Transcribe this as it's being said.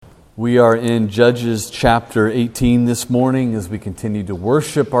We are in Judges chapter 18 this morning as we continue to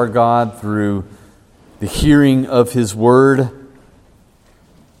worship our God through the hearing of His Word.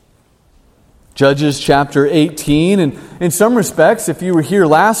 Judges chapter 18, and in some respects, if you were here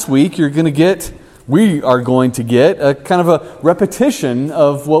last week, we are going to get a kind of a repetition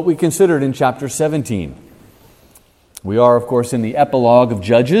of what we considered in chapter 17. We are, of course, in the epilogue of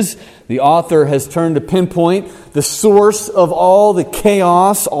Judges. The author has turned to pinpoint the source of all the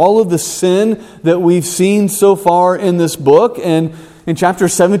chaos, all of the sin that we've seen so far in this book. And in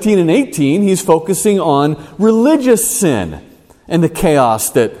chapters 17 and 18, he's focusing on religious sin and the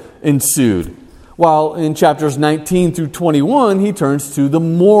chaos that ensued. While in chapters 19 through 21, he turns to the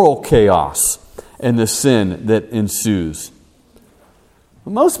moral chaos and the sin that ensues.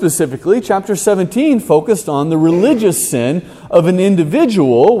 Most specifically, chapter 17 focused on the religious sin of an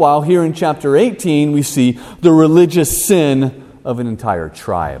individual, while here in chapter 18 we see the religious sin of an entire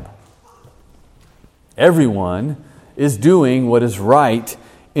tribe. Everyone is doing what is right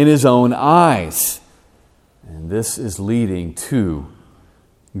in his own eyes. And this is leading to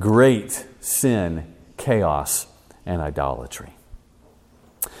great sin, chaos, and idolatry.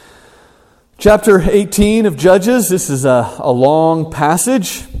 Chapter 18 of Judges, this is a long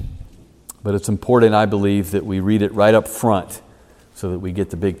passage, but it's important, I believe, that we read it right up front so that we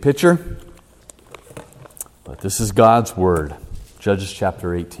get the big picture. But this is God's Word, Judges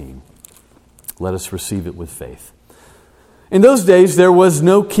chapter 18. Let us receive it with faith. In those days there was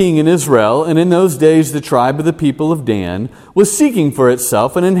no king in Israel, and in those days the tribe of the people of Dan was seeking for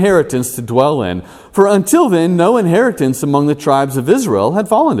itself an inheritance to dwell in, for until then no inheritance among the tribes of Israel had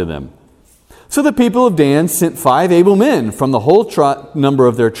fallen to them. So the people of Dan sent 5 able men from the whole number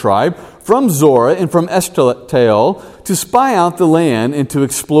of their tribe, from Zorah and from Eshtaol, to spy out the land and to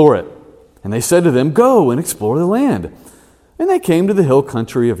explore it. And they said to them, "Go and explore the land." And they came to the hill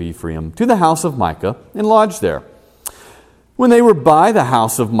country of Ephraim, to the house of Micah, and lodged there. When they were by the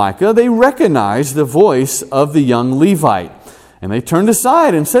house of Micah, they recognized the voice of the young Levite. And they turned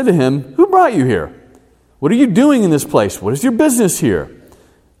aside and said to him, "Who brought you here? What are you doing in this place? What is your business here?"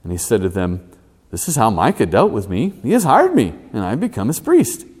 And he said to them, "This is how Micah dealt with me. He has hired me, and I have become his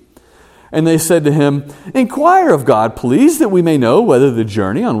priest." And they said to him, "Inquire of God, please, that we may know whether the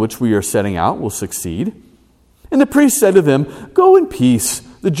journey on which we are setting out will succeed." And the priest said to them, "Go in peace.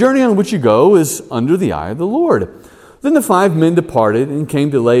 The journey on which you go is under the eye of the Lord." Then the 5 men departed and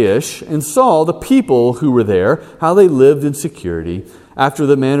came to Laish and saw the people who were there, how they lived in security, after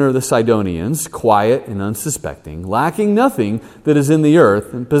the manner of the Sidonians, quiet and unsuspecting, lacking nothing that is in the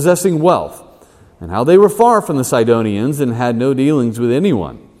earth, and possessing wealth, and how they were far from the Sidonians and had no dealings with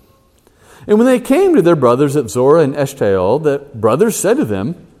anyone. And when they came to their brothers at Zorah and Eshtaol, the brothers said to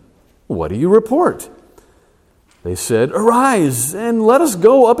them, "What do you report?" They said, "Arise, and let us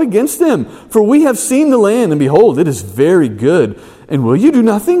go up against them, for we have seen the land, and behold, it is very good. And will you do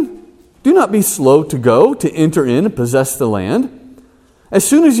nothing? Do not be slow to go, to enter in and possess the land. As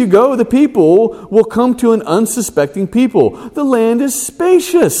soon as you go, the people will come to an unsuspecting people. The land is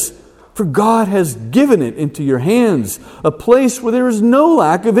spacious, for God has given it into your hands, a place where there is no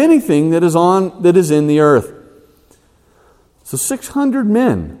lack of anything that is in the earth." So 600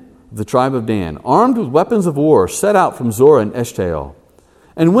 men of the tribe of Dan, armed with weapons of war, set out from Zorah and Eshtaol,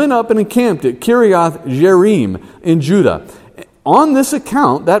 and went up and encamped at Kiriath Jearim in Judah. On this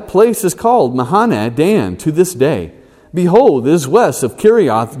account, that place is called Mahaneh Dan to this day. Behold, it is west of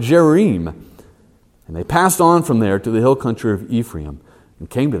Kiriath Jearim. And they passed on from there to the hill country of Ephraim, and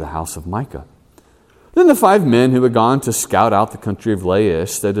came to the house of Micah. Then the 5 men who had gone to scout out the country of Laish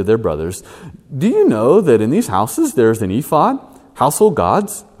said to their brothers, "Do you know that in these houses there is an ephod, household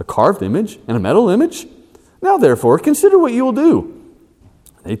gods, a carved image, and a metal image? Now therefore consider what you will do."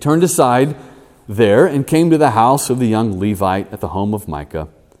 They turned aside there and came to the house of the young Levite at the home of Micah,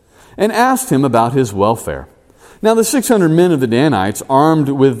 and asked him about his welfare. Now the 600 men of the Danites, armed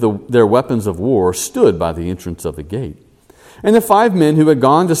with their weapons of war, stood by the entrance of the gate. And the 5 men who had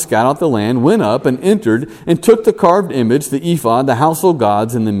gone to scout out the land went up and entered and took the carved image, the ephod, the household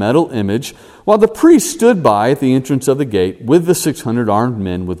gods, and the metal image, while the priest stood by at the entrance of the gate with the 600 armed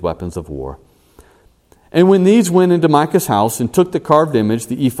men with weapons of war. And when these went into Micah's house and took the carved image,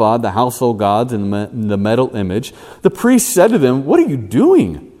 the ephod, the household gods, and the metal image, the priest said to them, "What are you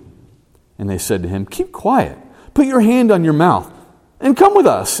doing?" And they said to him, "Keep quiet, put your hand on your mouth, and come with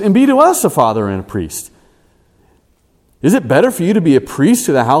us, and be to us a father and a priest. Is it better for you to be a priest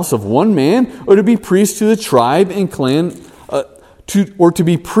to the house of one man, or to be priest to the tribe and clan, to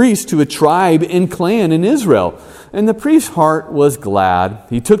be priest to a tribe and clan in Israel?" And the priest's heart was glad.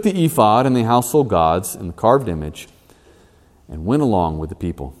 He took the ephod and the household gods and the carved image, and went along with the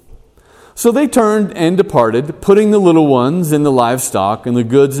people. So they turned and departed, putting the little ones and the livestock and the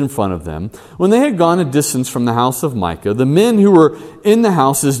goods in front of them. When they had gone a distance from the house of Micah, the men who were in the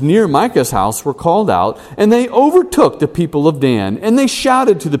houses near Micah's house were called out, and they overtook the people of Dan, and they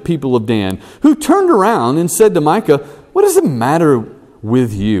shouted to the people of Dan, who turned around and said to Micah, "What is the matter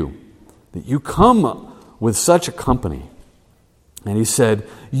with you, that you come with such a company?" And he said,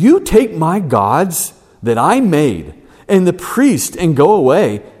 "You take my gods that I made, and the priest, and go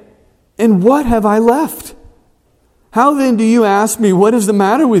away. And what have I left? How then do you ask me, what is the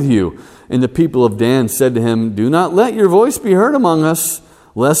matter with you?" And the people of Dan said to him, "Do not let your voice be heard among us,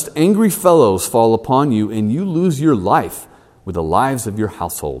 lest angry fellows fall upon you, and you lose your life with the lives of your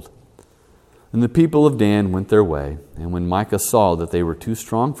household." And the people of Dan went their way, and when Micah saw that they were too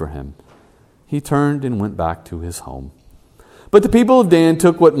strong for him, he turned and went back to his home. But the people of Dan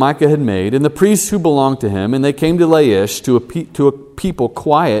took what Micah had made, and the priests who belonged to him, and they came to Laish, to a people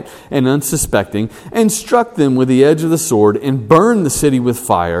quiet and unsuspecting, and struck them with the edge of the sword, and burned the city with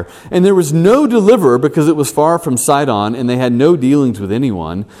fire. And there was no deliverer, because it was far from Sidon, and they had no dealings with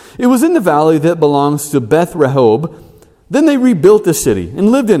anyone. It was in the valley that belongs to Beth Rehob. Then they rebuilt the city, and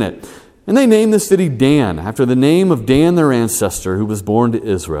lived in it. And they named the city Dan, after the name of Dan their ancestor, who was born to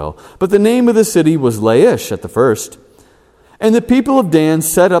Israel. But the name of the city was Laish at the first. And the people of Dan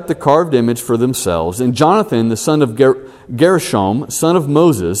set up the carved image for themselves. And Jonathan, the son of Gershom, son of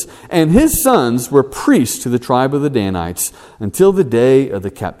Moses, and his sons were priests to the tribe of the Danites until the day of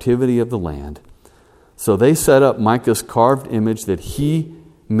the captivity of the land. So they set up Micah's carved image that he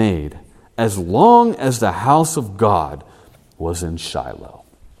made, as long as the house of God was in Shiloh.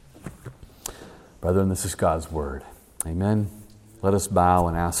 Brethren, this is God's word. Amen. Let us bow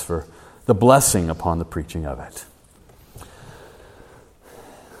and ask for the blessing upon the preaching of it.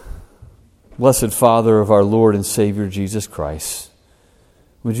 Blessed Father of our Lord and Savior Jesus Christ,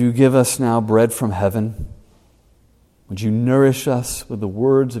 would you give us now bread from heaven? Would you nourish us with the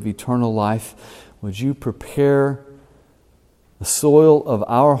words of eternal life? Would you prepare the soil of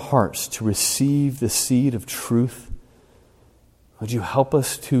our hearts to receive the seed of truth? Would you help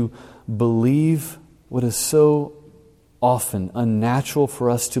us to believe what is so often unnatural for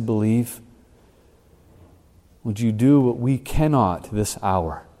us to believe? Would you do what we cannot this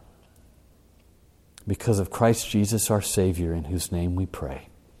hour? Because of Christ Jesus our Savior, in whose name we pray.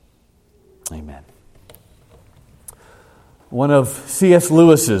 Amen. One of C.S.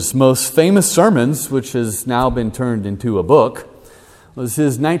 Lewis's most famous sermons, which has now been turned into a book, was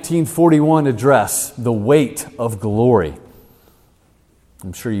his 1941 address, "The Weight of Glory."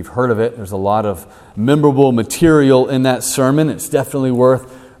 I'm sure you've heard of it. There's a lot of memorable material in that sermon. It's definitely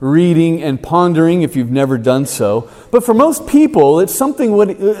worth reading and pondering if you've never done so. But for most people, it's something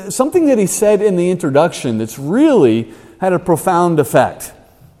that he said in the introduction that's really had a profound effect.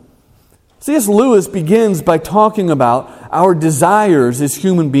 C.S. Lewis begins by talking about our desires as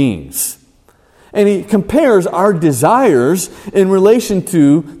human beings. And he compares our desires in relation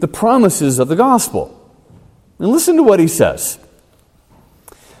to the promises of the gospel. And listen to what he says.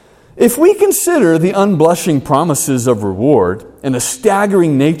 If we consider the unblushing promises of reward and the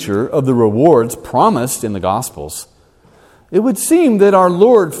staggering nature of the rewards promised in the Gospels, it would seem that our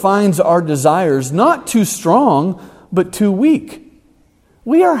Lord finds our desires not too strong, but too weak.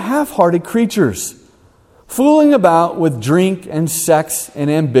 We are half-hearted creatures, fooling about with drink and sex and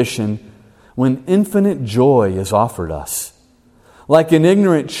ambition when infinite joy is offered us. Like an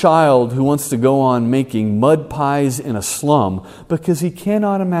ignorant child who wants to go on making mud pies in a slum because he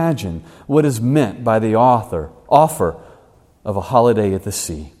cannot imagine what is meant by the offer of a holiday at the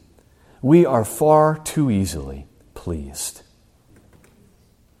sea. We are far too easily pleased.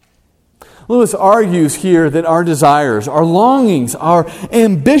 Lewis argues here that our desires, our longings, our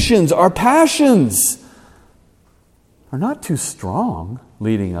ambitions, our passions are not too strong,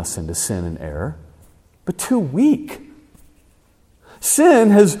 leading us into sin and error, but too weak. Sin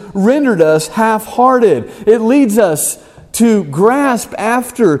has rendered us half-hearted. It leads us to grasp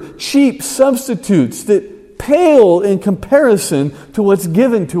after cheap substitutes that pale in comparison to what's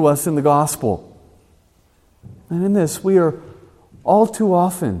given to us in the gospel. And in this, we are all too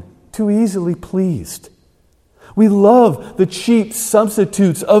often too easily pleased. We love the cheap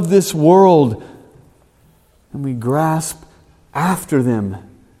substitutes of this world, and we grasp after them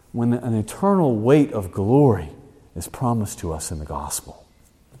when an eternal weight of glory is promised to us in the gospel.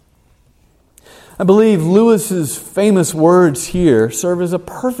 I believe Lewis's famous words here serve as a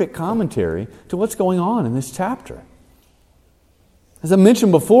perfect commentary to what's going on in this chapter. As I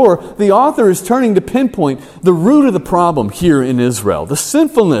mentioned before, the author is turning to pinpoint the root of the problem here in Israel, the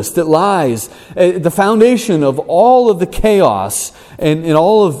sinfulness that lies at the foundation of all of the chaos and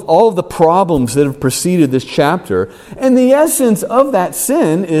all of the problems that have preceded this chapter. And the essence of that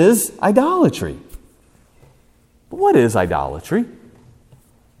sin is idolatry. But what is idolatry?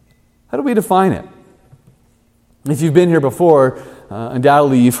 How do we define it? If you've been here before,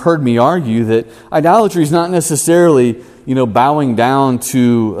 undoubtedly you've heard me argue that idolatry is not necessarily, bowing down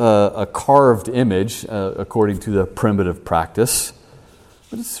to a carved image according to the primitive practice.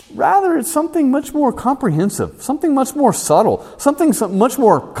 But it's something much more comprehensive, something much more subtle, something much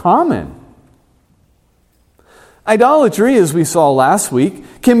more common. Idolatry, as we saw last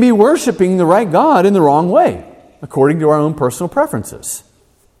week, can be worshiping the right God in the wrong way, according to our own personal preferences.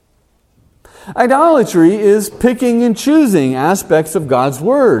 Idolatry is picking and choosing aspects of God's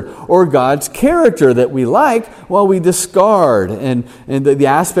Word or God's character that we like while we discard and the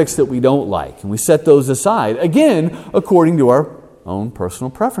aspects that we don't like. And we set those aside, again, according to our own personal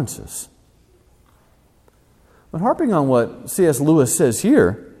preferences. But harping on what C.S. Lewis says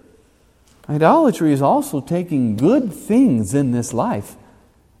here, idolatry is also taking good things in this life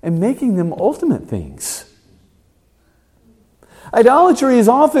and making them ultimate things. Idolatry is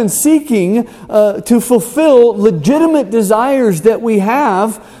often seeking to fulfill legitimate desires that we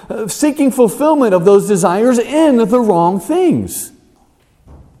have, seeking fulfillment of those desires in the wrong things.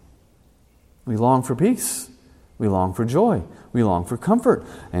 We long for peace. We long for joy. We long for comfort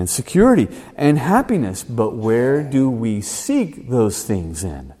and security and happiness. But where do we seek those things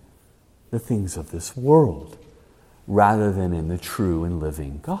in? The things of this world, rather than in the true and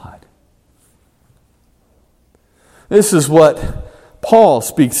living God. This is what Paul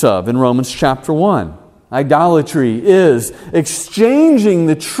speaks of in Romans chapter 1. Idolatry is exchanging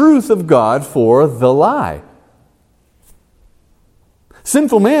the truth of God for the lie.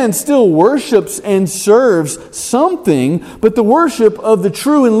 Sinful man still worships and serves something, but the worship of the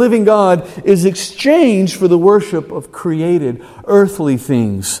true and living God is exchanged for the worship of created earthly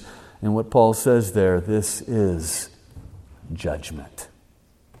things. And what Paul says there, this is judgment.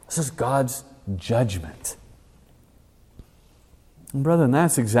 This is God's judgment. And brethren,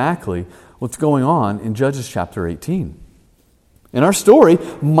 that's exactly what's going on in Judges chapter 18. In our story,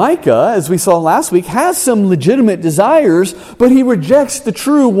 Micah, as we saw last week, has some legitimate desires, but he rejects the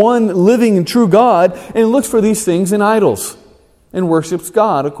true one living and true God and looks for these things in idols and worships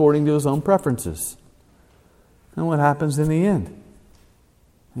God according to his own preferences. And what happens in the end?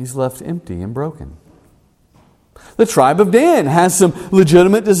 He's left empty and broken. The tribe of Dan has some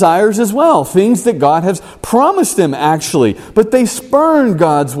legitimate desires as well, things that God has promised them actually, but they spurn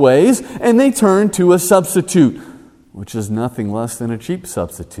God's ways and they turn to a substitute, which is nothing less than a cheap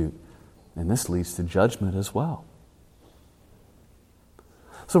substitute. And this leads to judgment as well.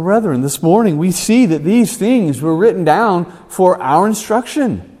 So brethren, this morning we see that these things were written down for our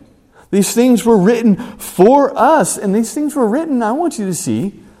instruction. These things were written for us, and these things were written, I want you to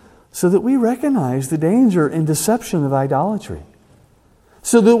see, so that we recognize the danger and deception of idolatry.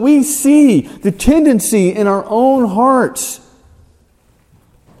 So that we see the tendency in our own hearts.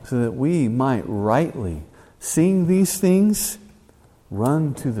 So that we might rightly, seeing these things,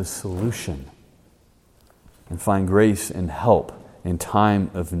 run to the solution and find grace and help in time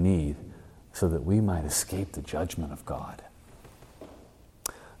of need so that we might escape the judgment of God.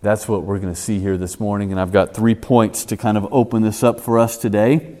 That's what we're going to see here this morning, and I've got 3 points to kind of open this up for us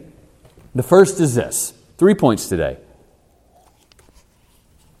today. The first is this. 3 points today.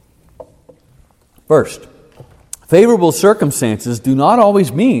 First, favorable circumstances do not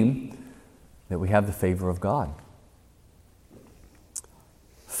always mean that we have the favor of God.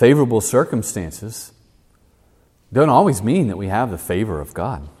 Favorable circumstances don't always mean that we have the favor of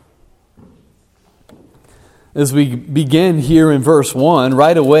God. As we begin here in verse 1,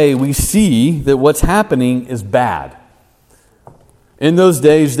 right away we see that what's happening is bad. In those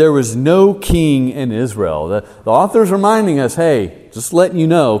days, there was no king in Israel. The author's reminding us, hey, just letting you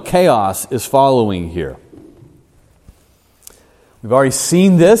know, chaos is following here. We've already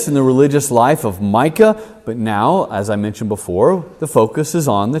seen this in the religious life of Micah, but now, as I mentioned before, the focus is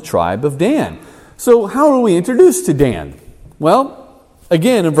on the tribe of Dan. So how are we introduced to Dan? Well,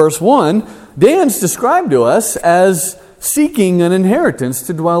 again, in verse 1, Dan's described to us as seeking an inheritance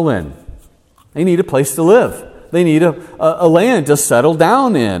to dwell in. They need a place to live. They need a land to settle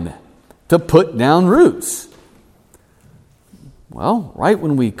down in, to put down roots. Well, right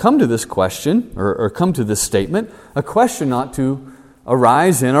when we come to this question, or come to this statement, a question ought to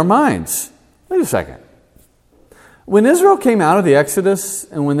arise in our minds. Wait a second. When Israel came out of the Exodus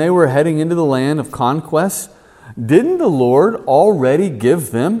and when they were heading into the land of conquest, didn't the Lord already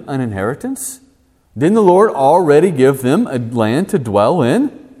give them an inheritance? Didn't the Lord already give them a land to dwell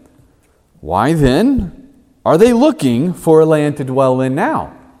in? Why then are they looking for a land to dwell in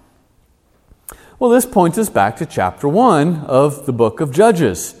now? Well, this points us back to chapter 1 of the book of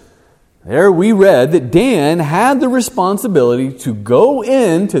Judges. There we read that Dan had the responsibility to go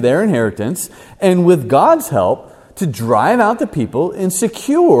into their inheritance and with God's help to drive out the people and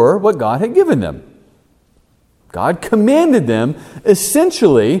secure what God had given them. God commanded them,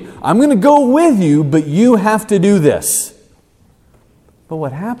 essentially, I'm going to go with you, but you have to do this. But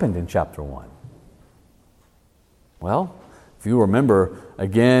what happened in chapter 1? Well, if you remember,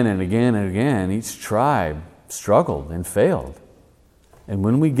 again and again and again, each tribe struggled and failed. And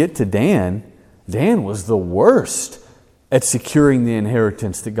when we get to Dan, Dan was the worst at securing the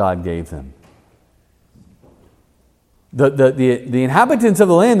inheritance that God gave them. The inhabitants of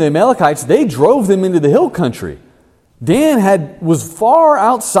the land, the Amalekites, they drove them into the hill country. Dan was far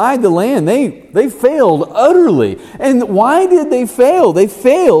outside the land. They failed utterly. And why did they fail? They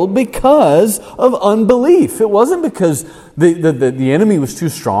failed because of unbelief. It wasn't because the enemy was too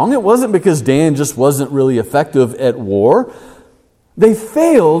strong. It wasn't because Dan just wasn't really effective at war. They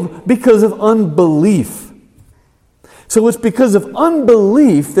failed because of unbelief. So it's because of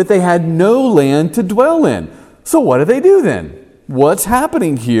unbelief that they had no land to dwell in. So what do they do then? What's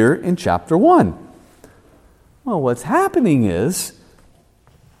happening here in chapter 1? Well, what's happening is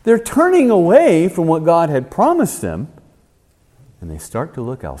they're turning away from what God had promised them, and they start to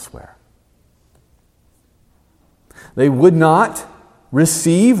look elsewhere. They would not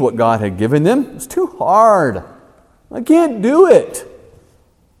receive what God had given them. It's too hard. I can't do it.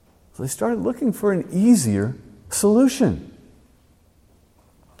 So they started looking for an easier solution.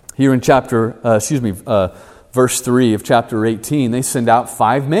 Here in verse 3 of chapter 18, they send out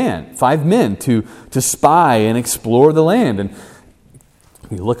five men to spy and explore the land. And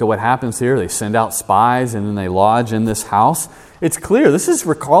you look at what happens here. They send out spies and then they lodge in this house. It's clear this is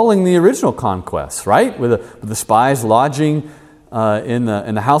recalling the original conquest, right? With the spies lodging in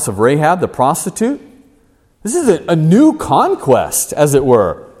the house of Rahab, the prostitute. This is a new conquest, as it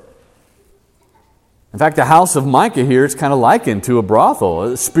were. In fact, the house of Micah here is kind of likened to a brothel,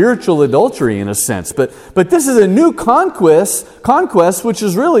 a spiritual adultery in a sense. But this is a new conquest which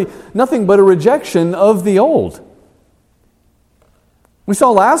is really nothing but a rejection of the old. We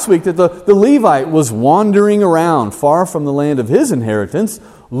saw last week that the Levite was wandering around far from the land of his inheritance,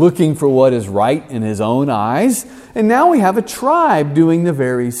 looking for what is right in his own eyes. And now we have a tribe doing the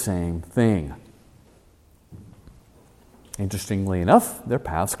very same thing. Interestingly enough, their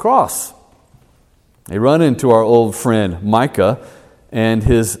paths cross. They run into our old friend Micah and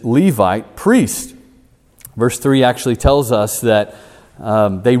his Levite priest. Verse 3 actually tells us that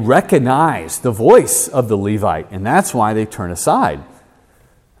they recognize the voice of the Levite, and that's why they turn aside.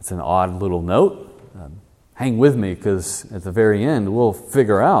 It's an odd little note. Hang with me, because at the very end we'll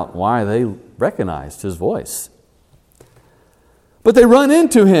figure out why they recognized his voice. But they run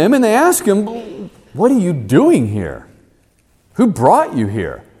into him and they ask him, "What are you doing here? Who brought you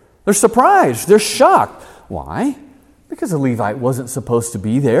here?" They're surprised. They're shocked. Why? Because the Levite wasn't supposed to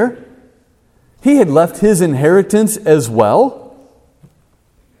be there. He had left his inheritance as well.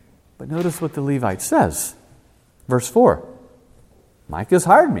 But notice what the Levite says. Verse 4. Micah's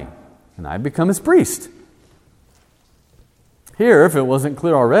hired me, and I've become his priest. Here, if it wasn't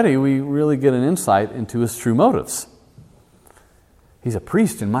clear already, we really get an insight into his true motives. He's a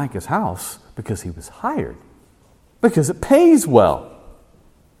priest in Micah's house because he was hired. Because it pays well.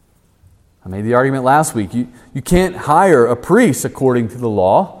 I made the argument last week. You can't hire a priest according to the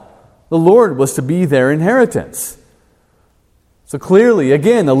law. The Lord was to be their inheritance. So clearly,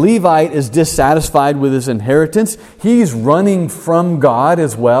 again, the Levite is dissatisfied with his inheritance. He's running from God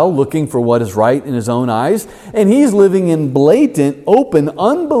as well, looking for what is right in his own eyes. And he's living in blatant, open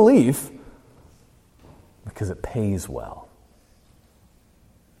unbelief because it pays well.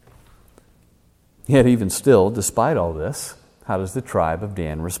 Yet even still, despite all this, how does the tribe of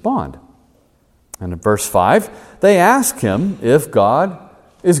Dan respond? And in verse 5, they ask him if God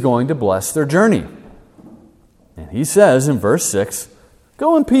is going to bless their journey. And he says in verse 6,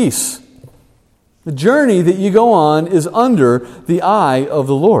 "Go in peace. The journey that you go on is under the eye of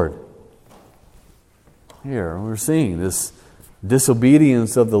the Lord." Here we're seeing this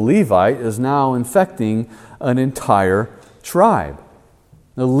disobedience of the Levite is now infecting an entire tribe.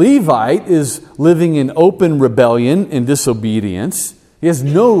 The Levite is living in open rebellion and disobedience. He has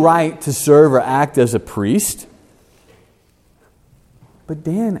no right to serve or act as a priest. But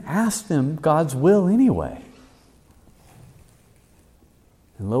Dan asked them God's will anyway.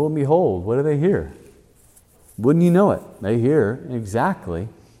 And lo and behold, what do they hear? Wouldn't you know it? They hear exactly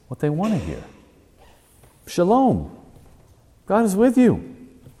what they want to hear. Shalom. God is with you.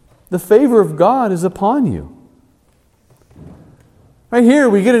 The favor of God is upon you. Right here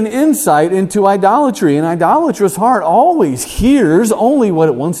we get an insight into idolatry. An idolatrous heart always hears only what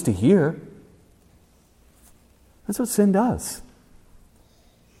it wants to hear. That's what sin does.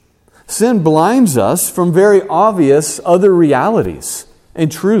 Sin blinds us from very obvious other realities and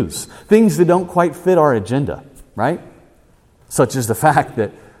truths, things that don't quite fit our agenda, right? Such as the fact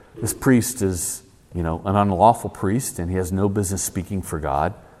that this priest is, an unlawful priest and he has no business speaking for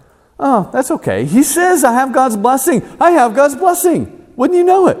God. Oh, that's okay. He says, I have God's blessing. I have God's blessing. Wouldn't you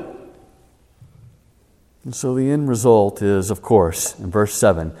know it? And so the end result is, of course, in verse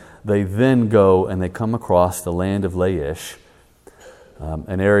 7, they then go and they come across the land of Laish,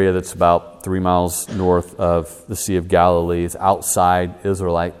 an area that's about 3 miles north of the Sea of Galilee. It's outside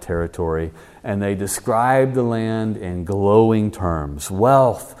Israelite territory. And they describe the land in glowing terms.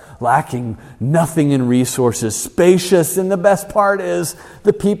 Wealth, lacking nothing in resources, spacious, and the best part is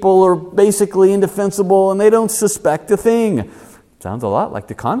the people are basically indefensible and they don't suspect a thing. Sounds a lot like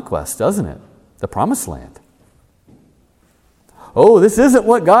the conquest, doesn't it? The promised land. Oh, this isn't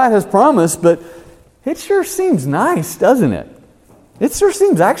what God has promised, but it sure seems nice, doesn't it? It sure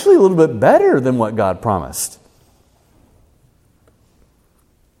seems actually a little bit better than what God promised.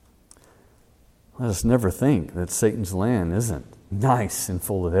 Let us never think that Satan's land isn't nice and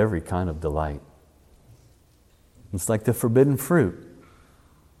full of every kind of delight. It's like the forbidden fruit.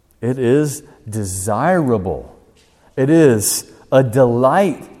 It is desirable. It is a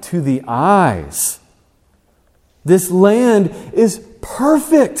delight to the eyes. This land is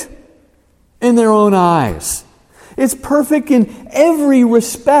perfect in their own eyes. It's perfect in every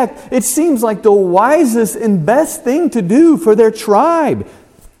respect. It seems like the wisest and best thing to do for their tribe,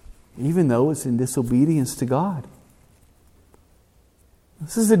 even though it's in disobedience to God.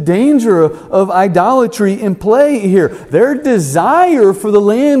 This is a danger of idolatry in play here. Their desire for the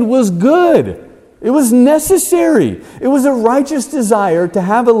land was good. It was necessary. It was a righteous desire to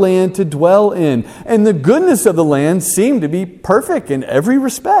have a land to dwell in. And the goodness of the land seemed to be perfect in every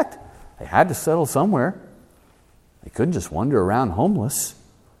respect. They had to settle somewhere. They couldn't just wander around homeless.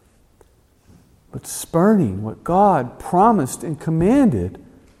 But spurning what God promised and commanded,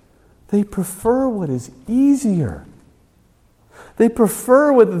 they prefer what is easier. They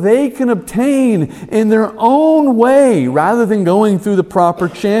prefer what they can obtain in their own way rather than going through the proper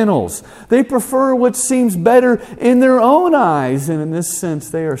channels. They prefer what seems better in their own eyes, and in this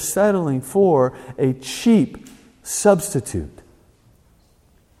sense, they are settling for a cheap substitute.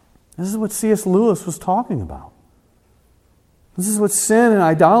 This is what C.S. Lewis was talking about. This is what sin and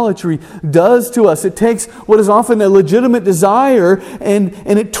idolatry does to us. It takes what is often a legitimate desire and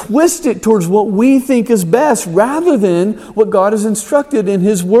it twists it towards what we think is best rather than what God has instructed in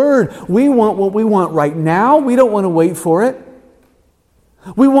His Word. We want what we want right now. We don't want to wait for it.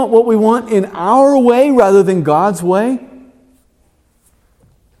 We want what we want in our way rather than God's way.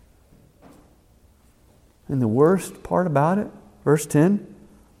 And the worst part about it, verse 10,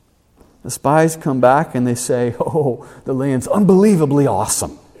 the spies come back and they say, oh, the land's unbelievably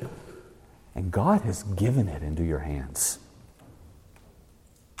awesome. And God has given it into your hands.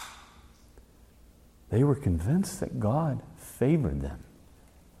 They were convinced that God favored them.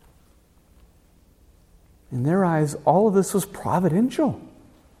 In their eyes, all of this was providential.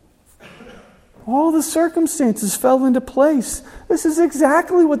 All the circumstances fell into place. This is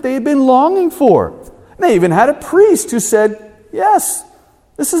exactly what they had been longing for. They even had a priest who said, yes,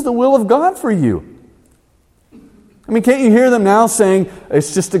 this is the will of God for you. I mean, can't you hear them now saying,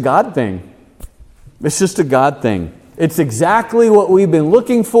 it's just a God thing. It's just a God thing. It's exactly what we've been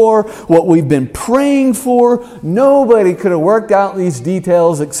looking for, what we've been praying for. Nobody could have worked out these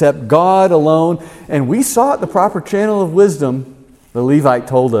details except God alone. And we sought the proper channel of wisdom. The Levite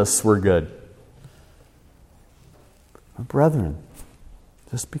told us we're good. But brethren,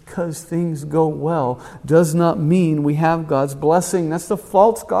 just because things go well does not mean we have God's blessing. That's the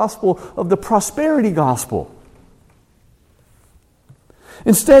false gospel of the prosperity gospel.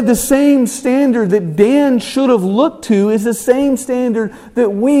 Instead, the same standard that Dan should have looked to is the same standard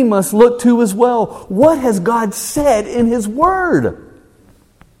that we must look to as well. What has God said in His Word?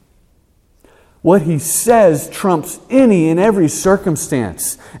 What He says trumps any and every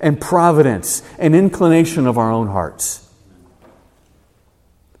circumstance and providence and inclination of our own hearts.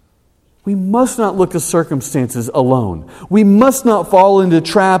 We must not look at circumstances alone. We must not fall into the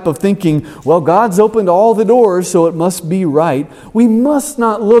trap of thinking, well, God's opened all the doors, so it must be right. We must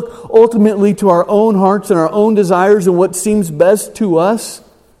not look ultimately to our own hearts and our own desires and what seems best to us.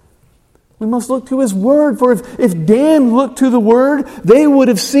 We must look to His Word. For if Dan looked to the Word, they would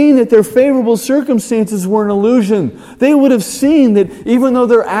have seen that their favorable circumstances were an illusion. They would have seen that even though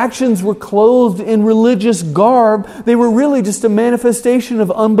their actions were clothed in religious garb, they were really just a manifestation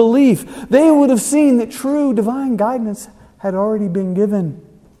of unbelief. They would have seen that true divine guidance had already been given.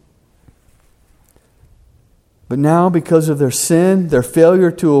 But now, because of their sin, their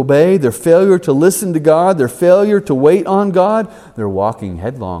failure to obey, their failure to listen to God, their failure to wait on God, they're walking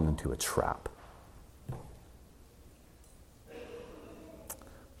headlong into a trap.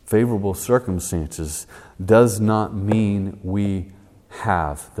 Favorable circumstances does not mean we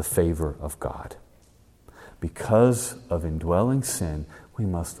have the favor of God. Because of indwelling sin, we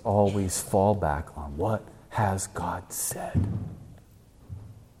must always fall back on what has God said.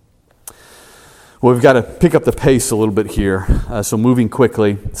 Well, we've got to pick up the pace a little bit here. So moving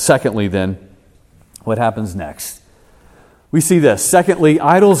quickly. Secondly, then, what happens next? We see this. Secondly,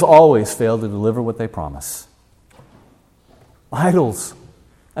 idols always fail to deliver what they promise. Idols.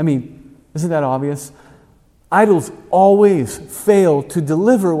 I mean, isn't that obvious? Idols always fail to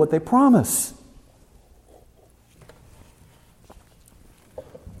deliver what they promise.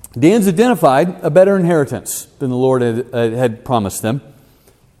 Dan's identified a better inheritance than the Lord had promised them.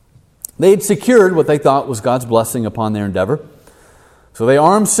 They had secured what they thought was God's blessing upon their endeavor. So they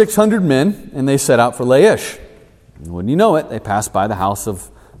armed 600 men and they set out for Laish. And wouldn't you know it, they passed by the house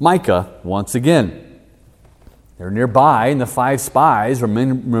of Micah once again. They're nearby, and the 5 spies,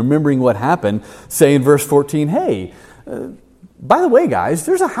 remembering what happened, say in verse 14, hey, by the way, guys,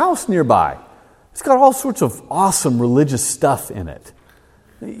 there's a house nearby. It's got all sorts of awesome religious stuff in it.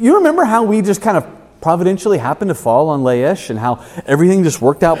 You remember how we just kind of providentially happened to fall on Laish and how everything just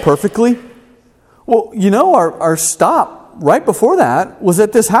worked out perfectly? Well, you know, our stop right before that was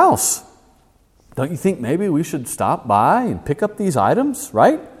at this house. Don't you think maybe we should stop by and pick up these items,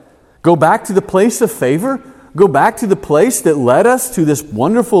 right? Go back to the place of favor? Go back to the place that led us to this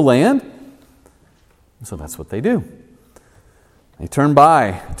wonderful land? So that's what they do. They turn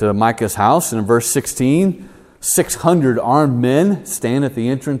by to Micah's house, and in verse 16, 600 armed men stand at the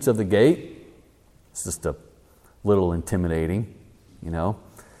entrance of the gate. It's just a little intimidating, you know.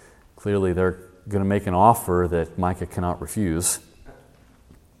 Clearly they're going to make an offer that Micah cannot refuse.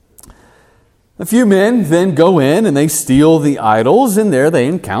 A few men then go in and they steal the idols, and there they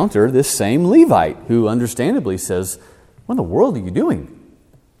encounter this same Levite who understandably says, what in the world are you doing?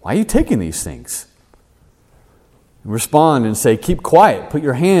 Why are you taking these things? Respond and say, keep quiet, put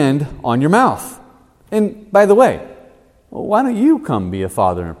your hand on your mouth. And by the way, why don't you come be a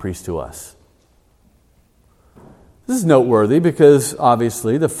father and a priest to us? This is noteworthy because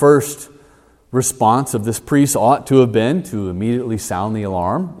obviously the first response of this priest ought to have been to immediately sound the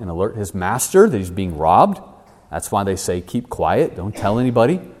alarm and alert his master that he's being robbed. That's why they say keep quiet, don't tell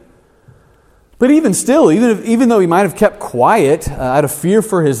anybody. But even still, even though he might have kept quiet out of fear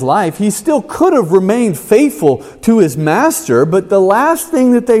for his life, he still could have remained faithful to his master. But the last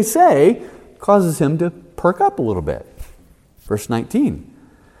thing that they say causes him to perk up a little bit. Verse 19.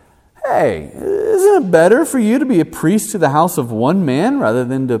 Hey, isn't it better for you to be a priest to the house of one man rather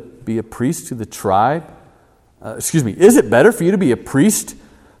than to be a priest to the tribe? Is it better for you to be a priest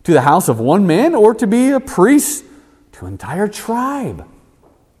to the house of one man or to be a priest to an entire tribe?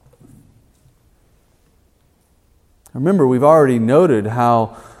 Remember, we've already noted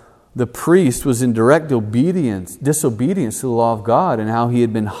how the priest was in direct disobedience to the law of God, and how he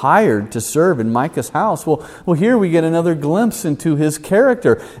had been hired to serve in Micah's house. Well, here we get another glimpse into his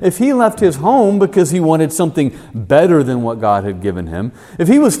character. If he left his home because he wanted something better than what God had given him, if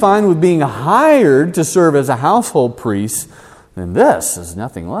he was fine with being hired to serve as a household priest, then this is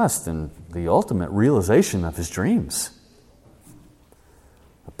nothing less than the ultimate realization of his dreams.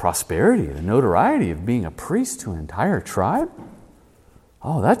 The prosperity, the notoriety of being a priest to an entire tribe.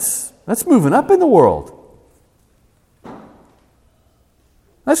 Oh, that's moving up in the world.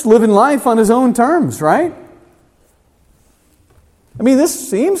 That's living life on his own terms, right? I mean, this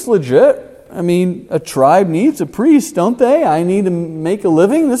seems legit. I mean, a tribe needs a priest, don't they? I need to make a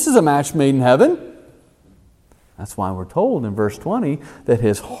living. This is a match made in heaven. That's why we're told in verse 20 that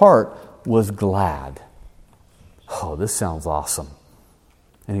his heart was glad. Oh, this sounds awesome.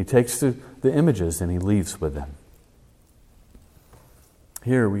 And he takes the images and he leaves with them.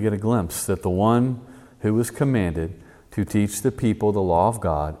 Here we get a glimpse that the one who was commanded to teach the people the law of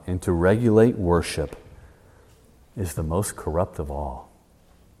God and to regulate worship is the most corrupt of all.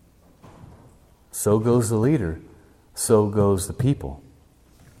 So goes the leader, so goes the people.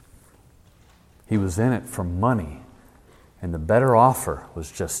 He was in it for money, and the better offer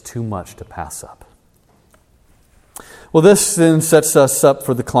was just too much to pass up. Well, this then sets us up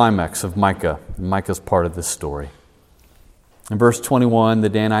for the climax of Micah. Micah's part of this story. In verse 21, the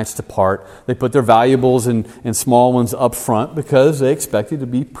Danites depart. They put their valuables and small ones up front because they expected to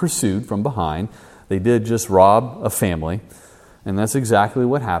be pursued from behind. They did just rob a family. And that's exactly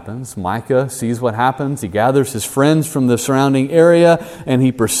what happens. Micah sees what happens. He gathers his friends from the surrounding area and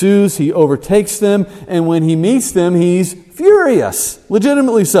he pursues, he overtakes them. And when he meets them, he's furious,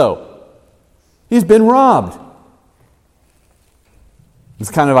 legitimately so. He's been robbed.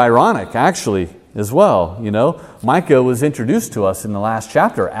 It's kind of ironic, actually, as well. You know, Micah was introduced to us in the last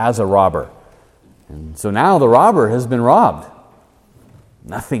chapter as a robber. And so now the robber has been robbed.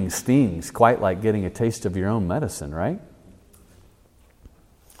 Nothing stings quite like getting a taste of your own medicine, right?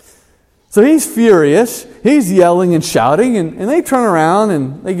 So he's furious. He's yelling and shouting, and they turn around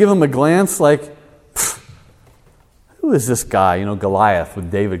and they give him a glance like, who is this guy? You know, Goliath with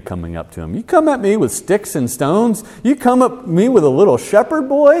David coming up to him. You come at me with sticks and stones? You come at me with a little shepherd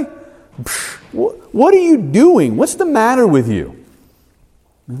boy? What are you doing? What's the matter with you?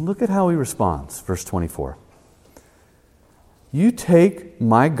 And look at how he responds. Verse 24. You take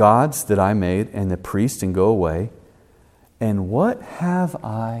my gods that I made and the priest and go away, and what have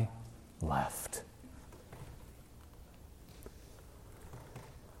I left?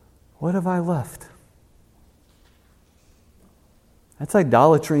 What have I left? That's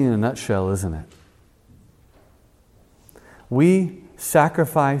idolatry in a nutshell, isn't it? We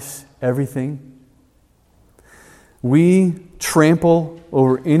sacrifice everything. We trample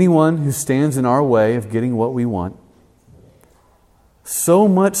over anyone who stands in our way of getting what we want. So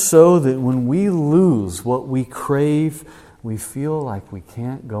much so that when we lose what we crave, we feel like we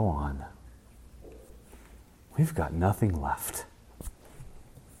can't go on. We've got nothing left.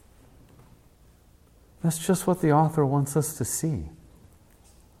 That's just what the author wants us to see.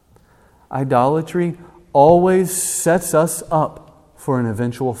 Idolatry always sets us up for an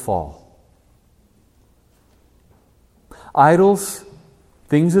eventual fall. Idols,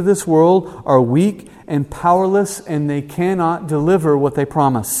 things of this world, are weak and powerless, and they cannot deliver what they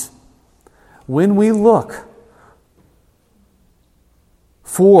promise. When we look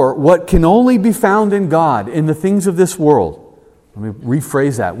for what can only be found in God, in the things of this world, let me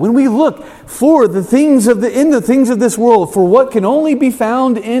rephrase that. When we look for the things in the things of this world, for what can only be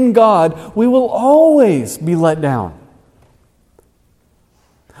found in God, we will always be let down.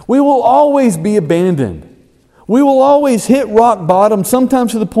 We will always be abandoned. We will always hit rock bottom,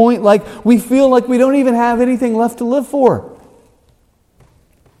 sometimes to the point like we feel like we don't even have anything left to live for.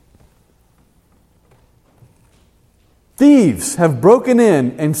 Thieves have broken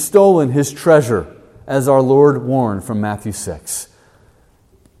in and stolen his treasure, as our Lord warned from Matthew 6.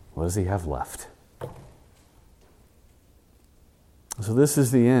 What does he have left? So this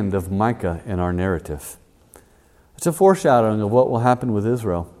is the end of Micah in our narrative. It's a foreshadowing of what will happen with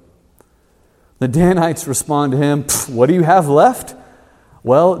Israel. The Danites respond to him, what do you have left?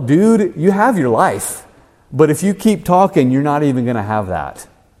 Well, dude, you have your life. But if you keep talking, you're not even going to have that.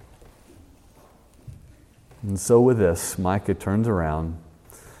 And so with this, Micah turns around,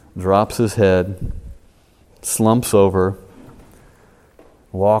 drops his head, slumps over,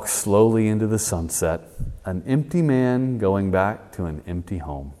 walks slowly into the sunset, an empty man going back to an empty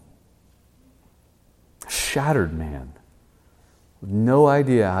home. A shattered man with no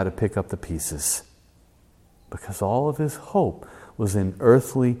idea how to pick up the pieces, because all of his hope was in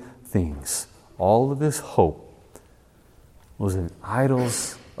earthly things. All of his hope was in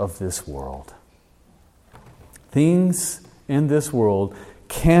idols of this world. Things in this world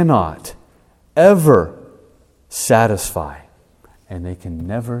cannot ever satisfy, and they can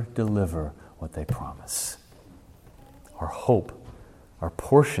never deliver what they promise. Our hope, our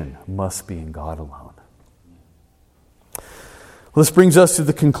portion must be in God alone. Well, this brings us to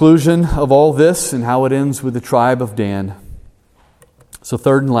the conclusion of all this and how it ends with the tribe of Dan. So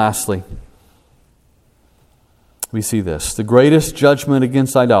third and lastly, we see this. The greatest judgment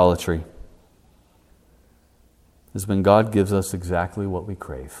against idolatry is when God gives us exactly what we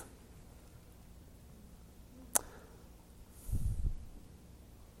crave.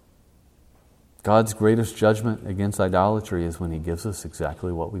 God's greatest judgment against idolatry is when He gives us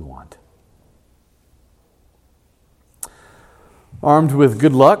exactly what we want. Armed with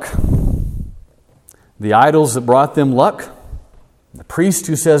good luck, the idols that brought them luck, the priest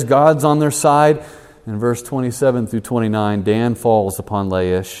who says God's on their side, in verse 27 through 29, Dan falls upon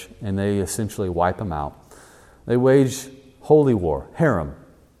Laish, and they essentially wipe him out. They wage holy war, herem,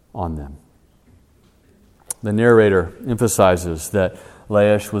 on them. The narrator emphasizes that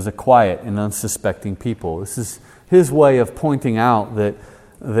Laish was a quiet and unsuspecting people. This is his way of pointing out that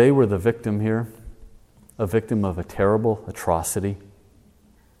they were the victim here a victim of a terrible atrocity.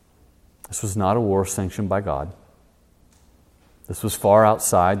 This was not a war sanctioned by God. This was far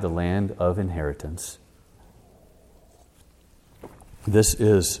outside the land of inheritance. This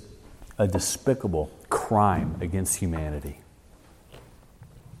is a despicable crime against humanity.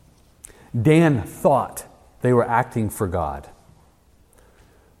 Dan thought they were acting for God,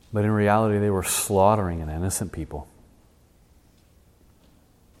 but in reality they were slaughtering an innocent people.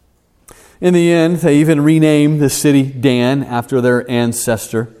 In the end, they even renamed the city Dan after their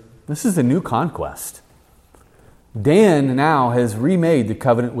ancestor. This is a new conquest. Dan now has remade the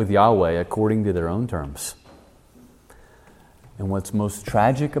covenant with Yahweh according to their own terms. And what's most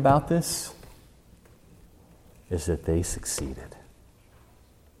tragic about this is that they succeeded.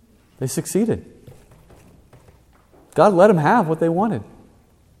 They succeeded. God let them have what they wanted.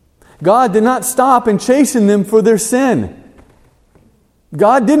 God did not stop and chasten them for their sin.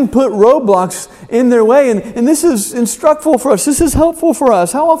 God didn't put roadblocks in their way. And this is instructful for us. This is helpful for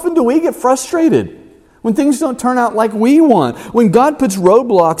us. How often do we get frustrated when things don't turn out like we want? When God puts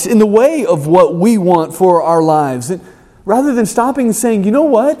roadblocks in the way of what we want for our lives. And rather than stopping and saying, you know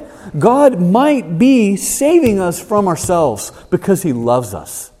what? God might be saving us from ourselves because He loves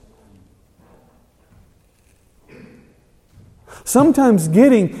us. Sometimes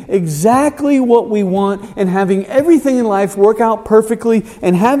getting exactly what we want and having everything in life work out perfectly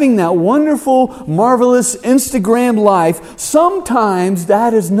and having that wonderful, marvelous Instagram life, sometimes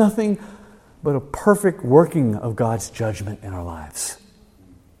that is nothing but a perfect working of God's judgment in our lives.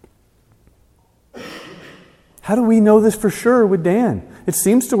 How do we know this for sure with Dan? It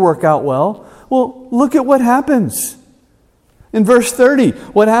seems to work out well. Well, look at what happens. In verse 30,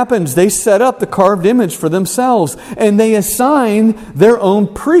 what happens? They set up the carved image for themselves, and they assign their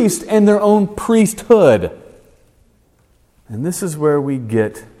own priest and their own priesthood. And this is where we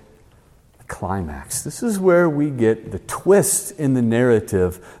get the climax. This is where we get the twist in the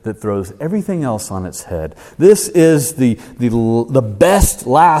narrative that throws everything else on its head. This is the best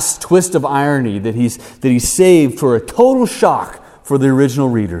last twist of irony that he saved for a total shock for the original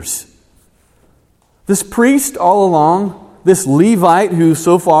readers. This priest all along, this Levite who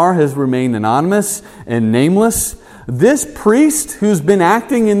so far has remained anonymous and nameless, this priest who's been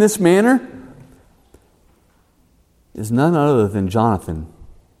acting in this manner is none other than Jonathan,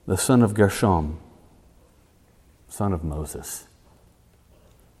 the son of Gershom, son of Moses.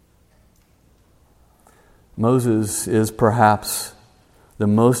 Moses is perhaps the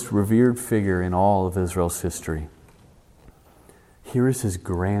most revered figure in all of Israel's history. Here is his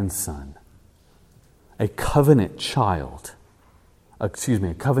grandson, a covenant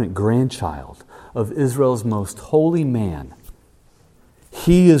grandchild of Israel's most holy man.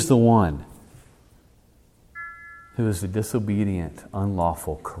 He is the one who is the disobedient,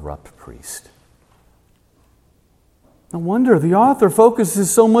 unlawful, corrupt priest. No wonder the author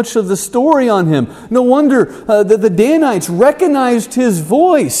focuses so much of the story on him. No wonder that the Danites recognized his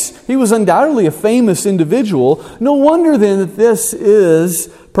voice. He was undoubtedly a famous individual. No wonder then that this is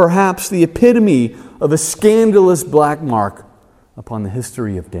perhaps the epitome of a scandalous black mark upon the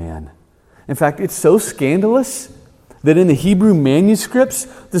history of Dan. In fact, it's so scandalous that in the Hebrew manuscripts,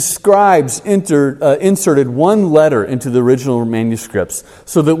 the scribes inserted one letter into the original manuscripts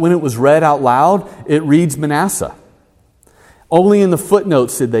so that when it was read out loud, it reads Manasseh. Only in the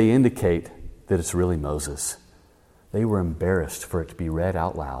footnotes did they indicate that it's really Moses. They were embarrassed for it to be read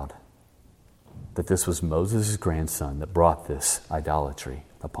out loud that this was Moses' grandson that brought this idolatry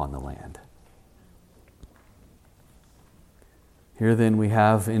upon the land. Here then we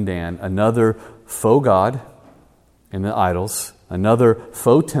have in Dan another faux god in the idols, another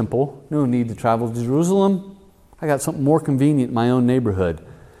faux temple. No need to travel to Jerusalem. I got something more convenient in my own neighborhood.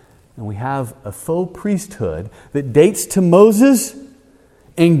 And we have a faux priesthood that dates to Moses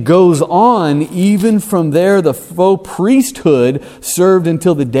and goes on even from there. The faux priesthood served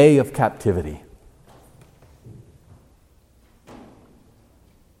until the day of captivity.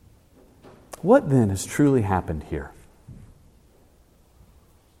 What then has truly happened here?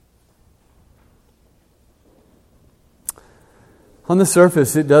 On the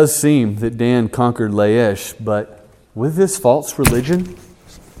surface, it does seem that Dan conquered Laish, but with this false religion,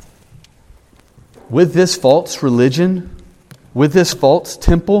 with this false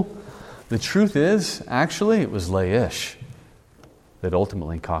temple, the truth is, actually, it was Laish that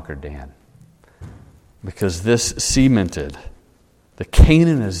ultimately conquered Dan. Because this cemented the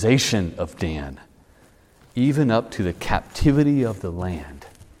Canaanization of Dan, even up to the captivity of the land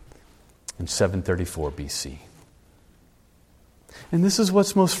in 734 BC. And this is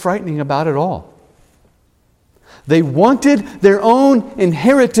what's most frightening about it all. They wanted their own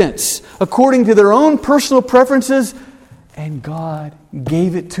inheritance according to their own personal preferences, and God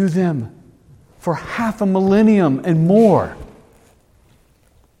gave it to them for 500 millennium and more.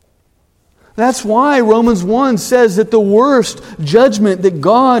 That's why Romans 1 says that the worst judgment that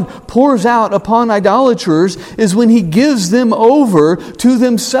God pours out upon idolaters is when He gives them over to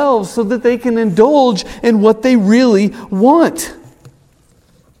themselves so that they can indulge in what they really want.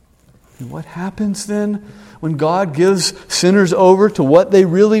 And what happens then when God gives sinners over to what they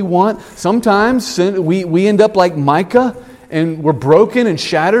really want? Sometimes we end up like Micah, and we're broken and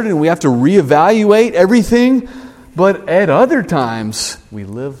shattered and we have to reevaluate everything. But at other times, we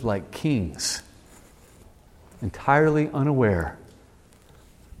live like kings, entirely unaware,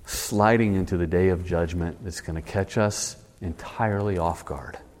 sliding into the day of judgment that's going to catch us entirely off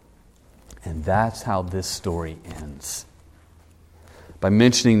guard. And that's how this story ends. By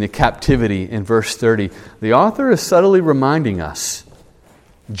mentioning the captivity in verse 30, the author is subtly reminding us,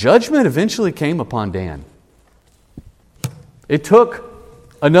 judgment eventually came upon Dan. It took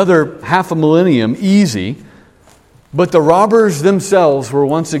another 500 millennium easy, but the robbers themselves were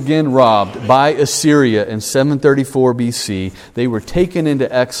once again robbed by Assyria in 734 BC. They were taken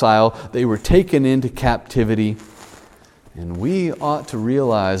into exile. They were taken into captivity. And we ought to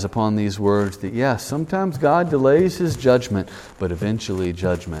realize upon these words that, yes, sometimes God delays His judgment, but eventually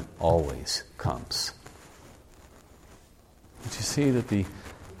judgment always comes. Did you see that the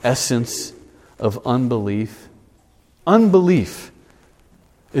essence of unbelief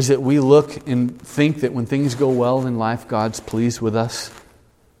is that we look and think that when things go well in life, God's pleased with us?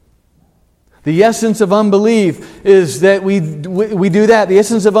 The essence of unbelief is that we do that. The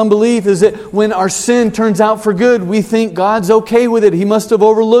essence of unbelief is that when our sin turns out for good, we think God's okay with it. He must have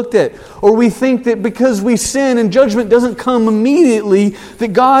overlooked it. Or we think that because we sin and judgment doesn't come immediately,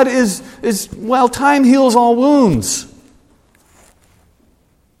 that God is time heals all wounds.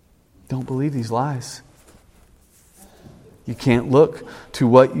 Don't believe these lies. You can't look to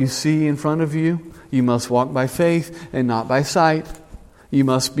what you see in front of you. You must walk by faith and not by sight. You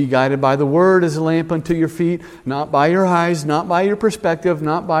must be guided by the Word as a lamp unto your feet, not by your eyes, not by your perspective,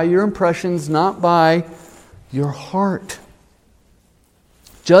 not by your impressions, not by your heart.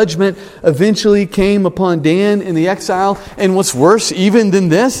 Judgment eventually came upon Dan in the exile, and what's worse even than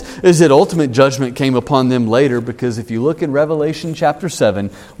this is that ultimate judgment came upon them later, because if you look in Revelation chapter 7,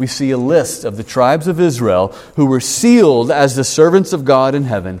 we see a list of the tribes of Israel who were sealed as the servants of God in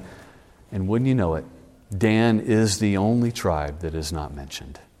heaven, and wouldn't you know it, Dan is the only tribe that is not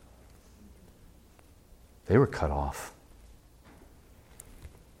mentioned. They were cut off.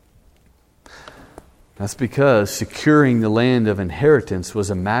 That's because securing the land of inheritance was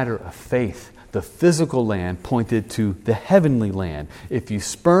a matter of faith. The physical land pointed to the heavenly land. If you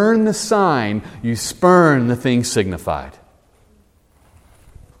spurn the sign, you spurn the thing signified.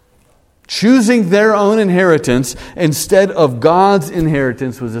 Choosing their own inheritance instead of God's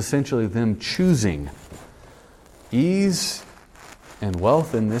inheritance was essentially them choosing ease and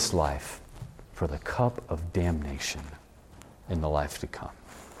wealth in this life for the cup of damnation in the life to come.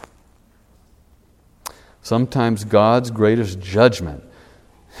 Sometimes God's greatest judgment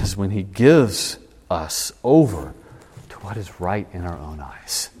is when He gives us over to what is right in our own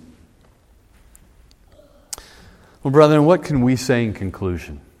eyes. Well, brethren, what can we say in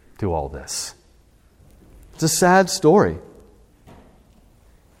conclusion to all this? It's a sad story.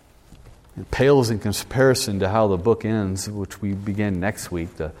 It pales in comparison to how the book ends, which we begin next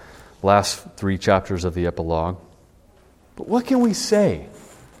week, the last 3 chapters of the epilogue. But what can we say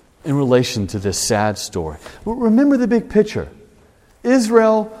in relation to this sad story? Well, remember the big picture.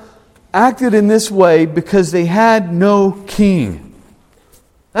 Israel acted in this way because they had no king.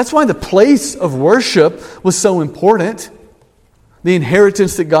 That's why the place of worship was so important. The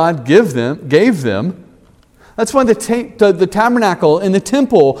inheritance that God gave them. That's why the tabernacle and the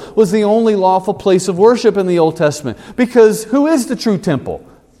temple was the only lawful place of worship in the Old Testament. Because who is the true temple?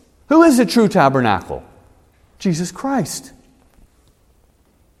 Who is the true tabernacle? Jesus Christ.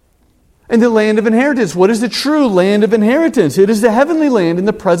 And the land of inheritance. What is the true land of inheritance? It is the heavenly land in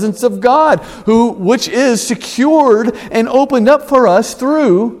the presence of God, which is secured and opened up for us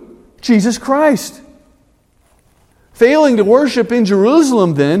through Jesus Christ. Failing to worship in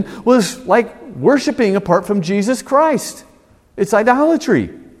Jerusalem then was like worshiping apart from Jesus Christ. It's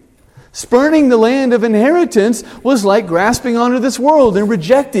idolatry. Spurning the land of inheritance was like grasping onto this world and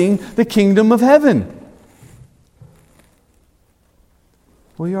rejecting the kingdom of heaven.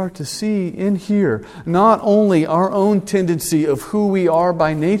 We are to see in here not only our own tendency of who we are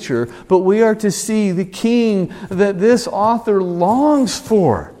by nature, but we are to see the King that this author longs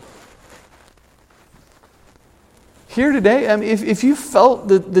for. here today, I mean, if you felt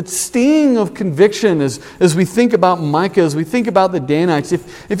the sting of conviction as we think about Micah, as we think about the Danites,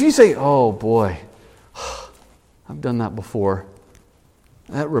 if you say, oh boy, I've done that before,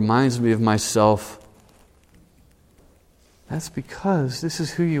 that reminds me of myself, that's because this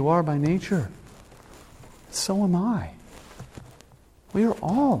is who you are by nature. So am I. We are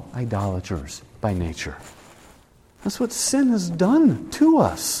all idolaters by nature. That's what sin has done to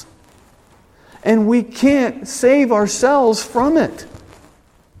us. And we can't save ourselves from it.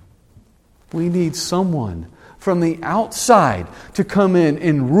 We need someone from the outside to come in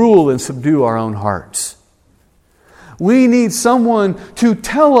and rule and subdue our own hearts. We need someone to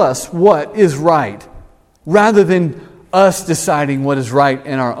tell us what is right, rather than us deciding what is right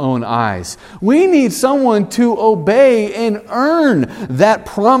in our own eyes. We need someone to obey and earn that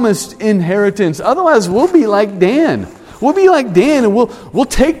promised inheritance. Otherwise, we'll be like Dan. We'll be like Dan, and we'll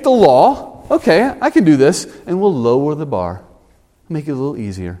take the law. Okay, I can do this, and we'll lower the bar, make it a little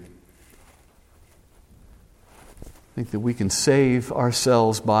easier. Think that we can save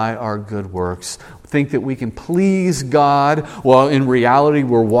ourselves by our good works. Think that we can please God, while in reality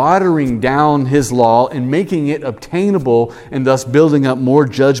we're watering down His law and making it obtainable, and thus building up more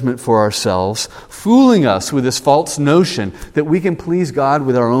judgment for ourselves, fooling us with this false notion that we can please God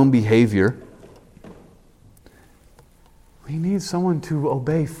with our own behavior. We need someone to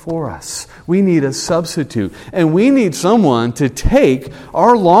obey for us. We need a substitute. And we need someone to take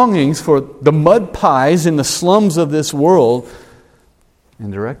our longings for the mud pies in the slums of this world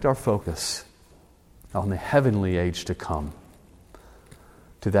and direct our focus on the heavenly age to come,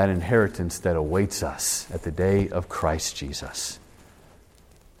 to that inheritance that awaits us at the day of Christ Jesus.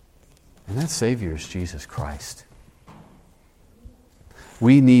 And that Savior is Jesus Christ.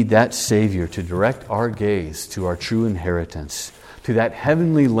 We need that Savior to direct our gaze to our true inheritance, to that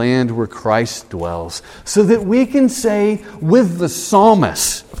heavenly land where Christ dwells, so that we can say with the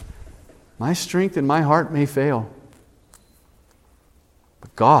psalmist, my strength and my heart may fail,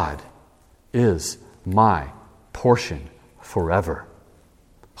 but God is my portion forever.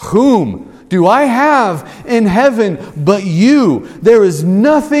 Whom do I have in heaven but you? There is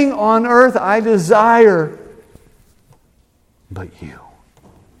nothing on earth I desire but you.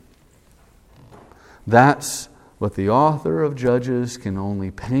 That's what the author of Judges can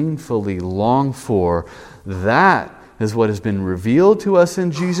only painfully long for. That is what has been revealed to us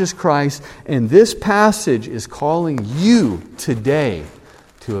in Jesus Christ. And this passage is calling you today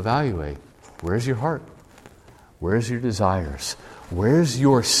to evaluate, where's your heart? Where's your desires? Where's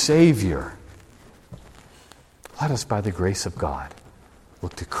your Savior? Let us, by the grace of God,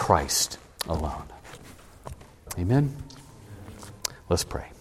 look to Christ alone. Amen? Let's pray.